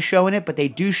press that they show in it, but they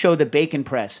do show the bacon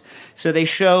press. So they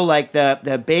show like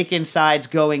the bacon sides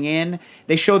going in.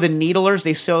 They show the needlers.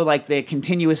 They show like the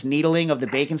continuous needling of the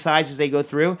bacon sides as they go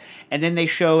through, and then they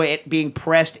show it being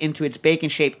pressed into its bacon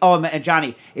shape. Oh, and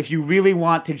Johnny, if you really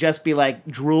want to just be like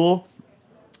drool,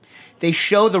 they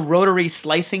show the rotary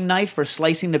slicing knife for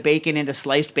slicing the bacon into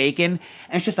sliced bacon,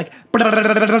 and it's just like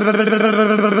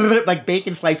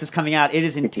bacon slices coming out. It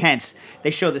is intense. They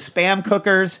show the Spam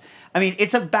cookers. I mean,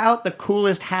 it's about the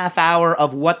coolest half hour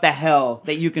of what the hell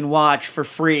that you can watch for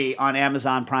free on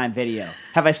Amazon Prime Video.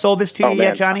 Have I sold this to you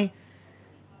yet, Johnny?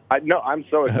 No, I'm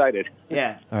so excited.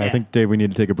 Yeah. All right, I think, Dave, we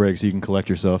need to take a break so you can collect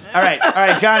yourself. All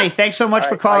right, Johnny, thanks so much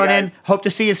for calling bye, in. Hope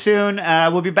to see you soon.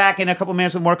 We'll be back in a couple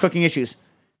minutes with more cooking issues.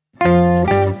 My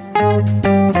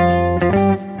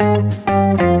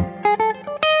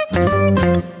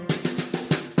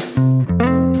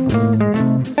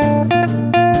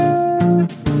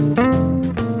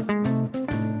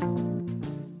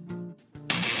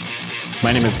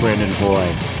name is Brandon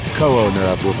Hoy, co-owner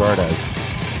of Roberta's,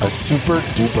 a super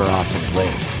duper awesome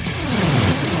place.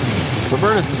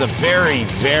 Roberta's is a very,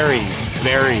 very,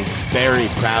 very, very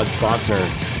proud sponsor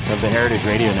of the Heritage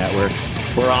Radio Network.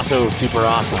 We're also super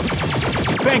awesome.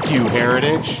 Thank you,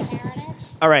 Heritage.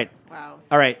 All right. Wow.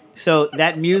 All right. So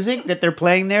that music that they're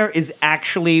playing there is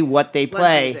actually what they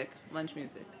play Lunch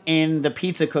music. in the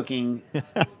pizza cooking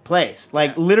place.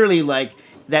 Like literally like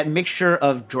that mixture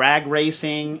of drag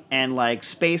racing and like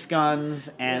space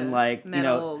guns and like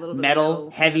metal, a little bit of metal, metal.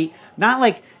 heavy, not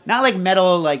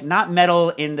metal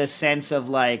in the sense of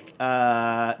like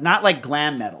not like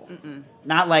glam metal.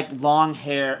 Not like long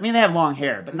hair. I mean, they have long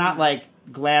hair, but not like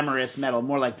glamorous metal.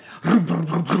 More like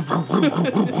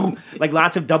like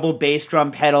lots of double bass drum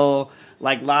pedal,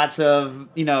 like lots of,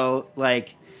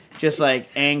 like just like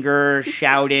anger,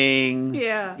 shouting.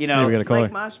 Yeah. You know, we got a caller.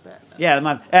 Like mosh pit.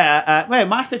 yeah. Wait,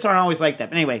 mosh pits aren't always like that.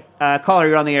 But anyway, caller,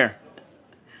 you're on the air.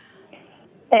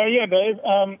 Yeah, Dave.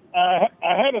 I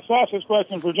had a sausage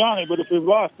question for Johnny, but if we've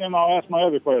lost him, I'll ask my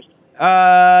other question.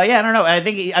 Yeah, I don't know. I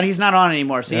think he's not on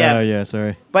anymore. So yeah. Yeah,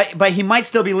 sorry. But he might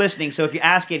still be listening. So if you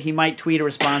ask it, he might tweet a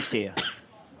response to you.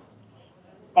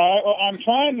 Well, I'm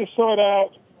trying to sort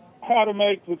out how to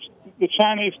make the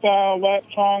Chinese-style lap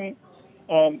chong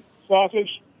sausage.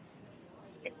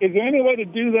 Is there any way to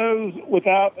do those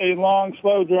without a long,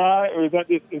 slow dry, or is that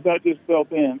just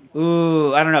built in?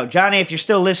 Ooh, I don't know, Johnny. If you're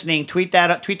still listening, tweet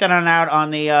that on out on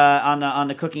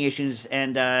the cooking issues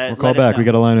and Or call back. We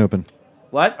got a line open.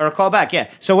 What? Or call back? Yeah.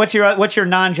 So what's your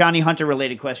non-Johnny Hunter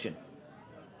related question?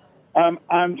 I'm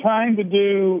trying to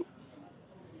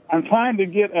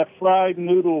get a fried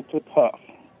noodle to puff.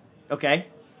 Okay.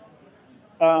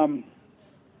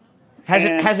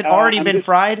 Has it already been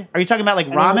fried? Are you talking about like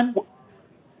ramen?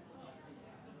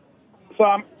 So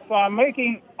I'm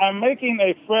making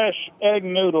a fresh egg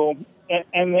noodle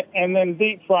and then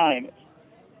deep frying it.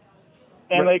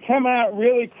 And they come out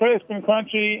really crisp and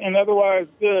crunchy and otherwise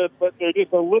good, but they're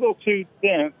just a little too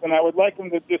dense, and I would like them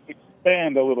to just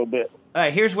expand a little bit. All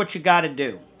right, here's what you got to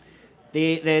do.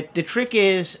 The trick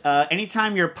is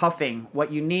anytime you're puffing,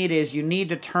 what you need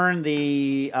to turn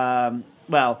the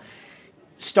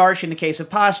starch in the case of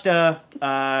pasta,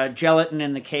 gelatin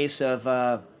in the case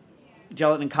of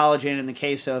gelatin and collagen in the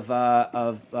case of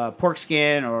pork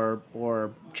skin or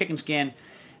chicken skin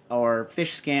or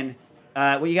fish skin.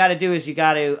 What you got to do is you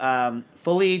got to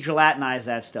fully gelatinize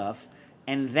that stuff,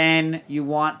 and then you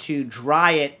want to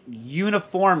dry it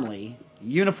uniformly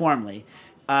to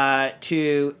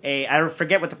I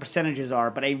forget what the percentages are,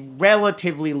 but a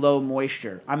relatively low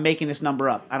moisture. I'm making this number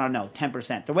up. I don't know,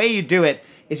 10%. The way you do it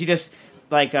is you just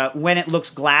like when it looks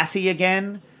glassy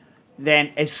again,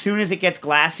 then as soon as it gets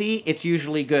glassy, it's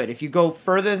usually good. If you go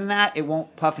further than that, it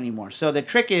won't puff anymore. So the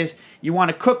trick is you want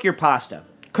to cook your pasta.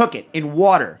 Cook it in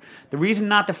water. The reason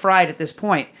not to fry it at this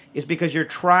point is because you're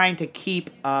trying to keep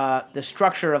the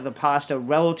structure of the pasta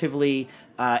relatively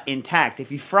intact.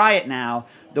 If you fry it now,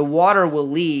 the water will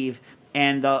leave,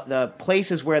 and the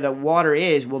places where the water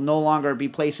is will no longer be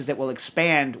places that will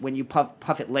expand when you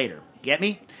puff it later. Get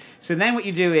me? So then what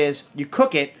you do is you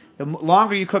cook it. The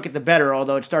longer you cook it, the better,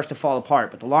 although it starts to fall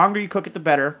apart. But the longer you cook it, the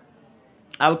better.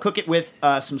 I would cook it with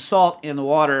some salt in the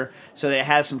water so that it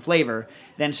has some flavor.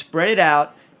 Then spread it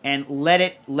out and let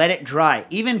it dry.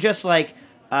 Even just like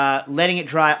letting it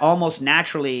dry almost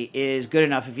naturally is good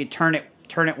enough. If you turn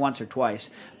turn it once or twice.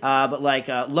 But like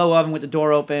low oven with the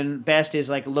door open. Best is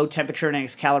like low temperature and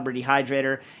Excalibur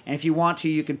dehydrator. And if you want to,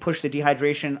 you can push the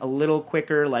dehydration a little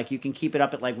quicker. Like you can keep it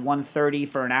up at like 130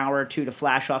 for an hour or two to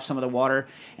flash off some of the water,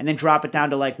 and then drop it down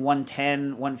to like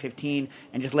 110, 115,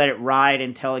 and just let it ride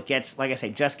until it gets, like I say,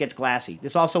 just gets glassy.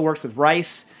 This also works with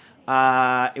rice.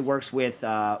 It works with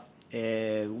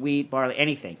wheat, barley,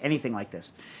 anything like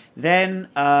this. Then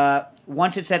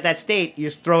once it's at that state, you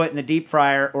just throw it in the deep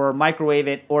fryer or microwave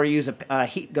it or use a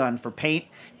heat gun for paint,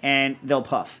 and they'll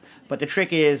puff. But the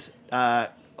trick is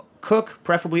cook,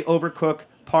 preferably overcook,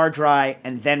 par dry,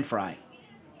 and then fry.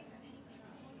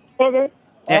 Okay.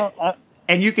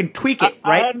 And you can tweak it,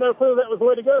 right? I had no clue that was the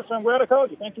way to go, so I'm glad I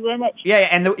called you. Thank you very much. Yeah,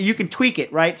 and you can tweak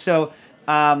it, right? So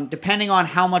depending on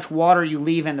how much water you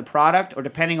leave in the product, or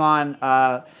depending on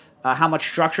how much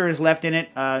structure is left in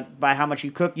it by how much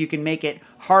you cook, you can make it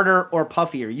harder or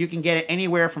puffier. You can get it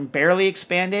anywhere from barely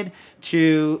expanded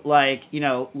to like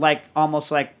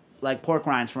almost like pork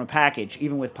rinds from a package,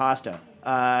 even with pasta.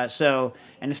 So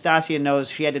Anastasia knows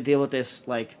she had to deal with this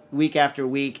like week after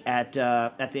week at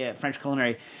the French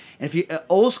Culinary. And if you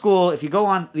old school, if you go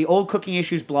on the Old Cooking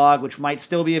Issues blog, which might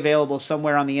still be available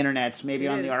somewhere on the internet, maybe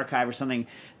on the archive or something,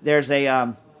 there's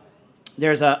a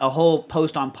whole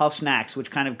post on puff snacks, which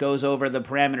kind of goes over the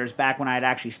parameters back when I had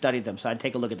actually studied them. So I'd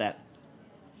take a look at that.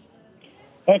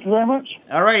 Thank you very much.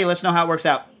 All righty, let's know how it works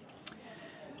out.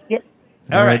 Yep.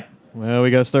 All right. Well,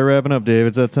 we got to start wrapping up, Dave.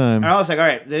 It's that time. I was like, all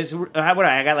right,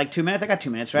 I got like 2 minutes? I got 2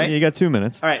 minutes, right? Yeah, you got 2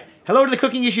 minutes. All right. Hello to the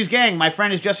Cooking Issues gang. My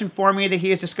friend has just informed me that he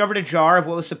has discovered a jar of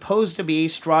what was supposed to be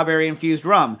strawberry-infused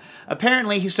rum.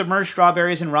 Apparently, he submerged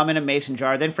strawberries and rum in a mason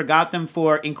jar, then forgot them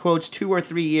for, in quotes, 2 or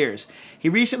 3 years. He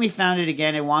recently found it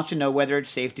again and wants to know whether it's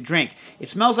safe to drink. It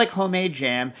smells like homemade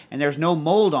jam, and there's no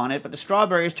mold on it, but the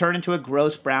strawberries turn into a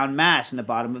gross brown mass in the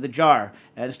bottom of the jar.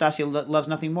 Anastasia loves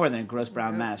nothing more than a gross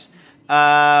brown mass.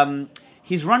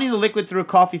 He's running the liquid through a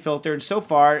coffee filter, and so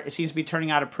far, it seems to be turning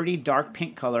out a pretty dark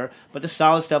pink color, but the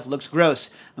solid stuff looks gross.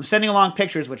 I'm sending along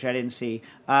pictures, which I didn't see.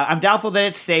 I'm doubtful that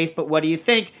it's safe, but what do you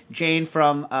think? Jane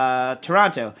from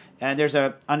Toronto. And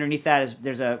underneath that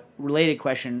there's a related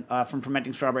question from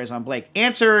Fermenting Strawberries on Blake.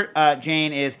 Answer,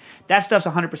 Jane, is that stuff's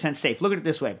 100% safe. Look at it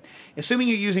this way. Assuming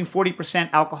you're using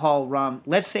 40% alcohol rum,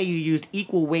 let's say you used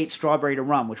equal weight strawberry to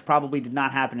rum, which probably did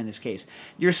not happen in this case.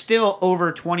 You're still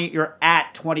you're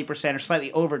at 20% or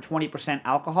slightly over 20%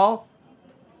 alcohol.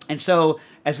 And so,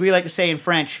 as we like to say in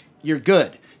French, you're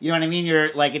good. You know what I mean?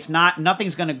 You're like,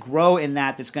 nothing's going to grow in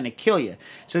that's going to kill you.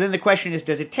 So then the question is,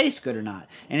 does it taste good or not?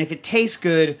 And if it tastes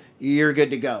good, you're good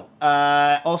to go.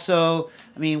 Also,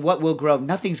 I mean, what will grow?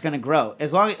 Nothing's going to grow.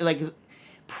 As long as,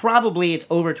 probably it's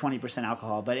over 20%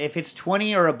 alcohol, but if it's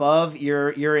 20 or above,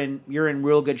 you're in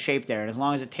real good shape there. And as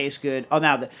long as it tastes good. Oh,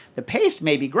 now the paste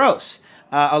may be gross.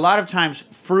 A lot of times,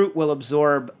 fruit will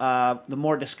absorb the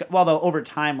more though over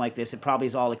time like this, it probably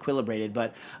is all equilibrated.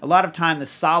 But a lot of time, the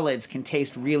solids can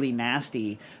taste really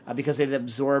nasty because they've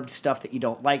absorbed stuff that you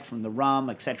don't like from the rum,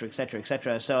 et cetera, et cetera, et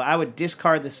cetera. So I would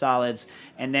discard the solids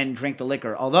and then drink the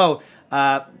liquor. Although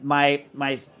my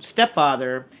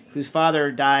stepfather, whose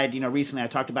father died, recently, I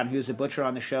talked about him, he was a butcher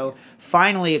on the show.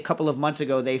 Finally, a couple of months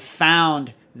ago, they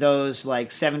found those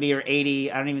like 70 or 80,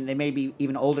 they may be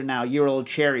even older now, year-old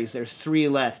cherries. There's 3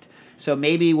 left. So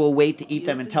maybe we'll wait to eat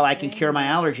them until I can cure my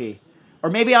allergy. Or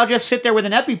maybe I'll just sit there with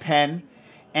an EpiPen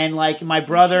and like my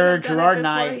brother Gerard and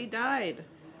I. He died.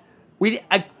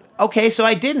 Okay, so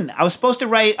I didn't. I was supposed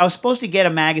to get a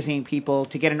magazine, people,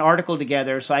 to get an article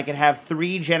together so I could have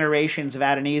 3 generations of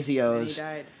Adonasio's.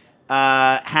 And he died.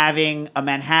 Having a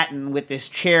Manhattan with this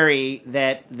cherry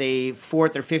that the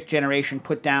 4th or 5th generation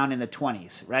put down in the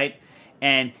 20s, right?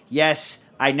 And yes,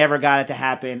 I never got it to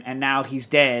happen, and now he's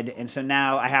dead, and so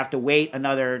now I have to wait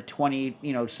another 20,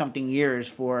 something years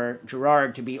for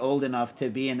Gerard to be old enough to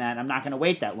be in that. I'm not going to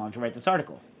wait that long to write this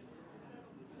article.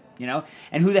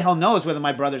 And who the hell knows whether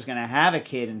my brother's going to have a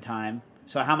kid in time,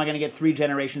 so how am I going to get 3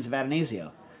 generations of Adonisio?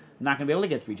 I'm not going to be able to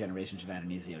get 3 generations of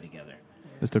Adonisio together.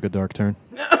 This took a dark turn.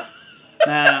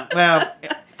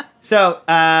 So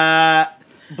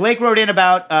Blake wrote in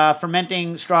about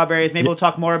fermenting strawberries. Maybe we'll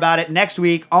talk more about it next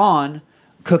week on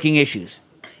Cooking Issues.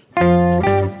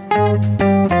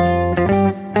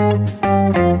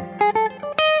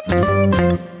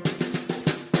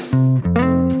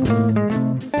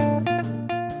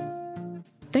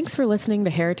 Thanks for listening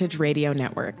to Heritage Radio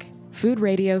Network, food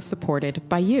radio supported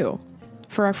by you.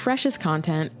 For our freshest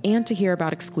content and to hear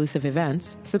about exclusive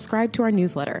events, subscribe to our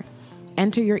newsletter.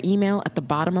 Enter your email at the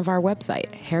bottom of our website,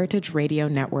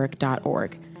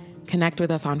 heritageradionetwork.org. Connect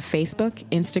with us on Facebook,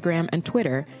 Instagram, and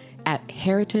Twitter at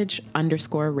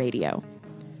heritage_radio.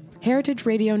 Heritage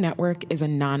Radio Network is a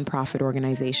nonprofit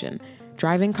organization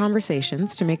driving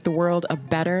conversations to make the world a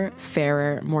better,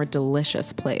 fairer, more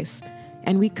delicious place.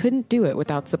 And we couldn't do it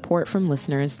without support from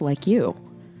listeners like you.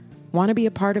 Want to be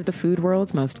a part of the food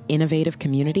world's most innovative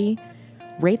community?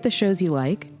 Rate the shows you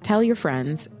like, tell your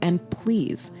friends, and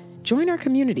please join our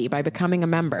community by becoming a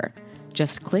member.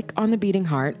 Just click on the beating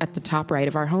heart at the top right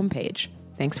of our homepage.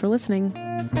 Thanks for listening.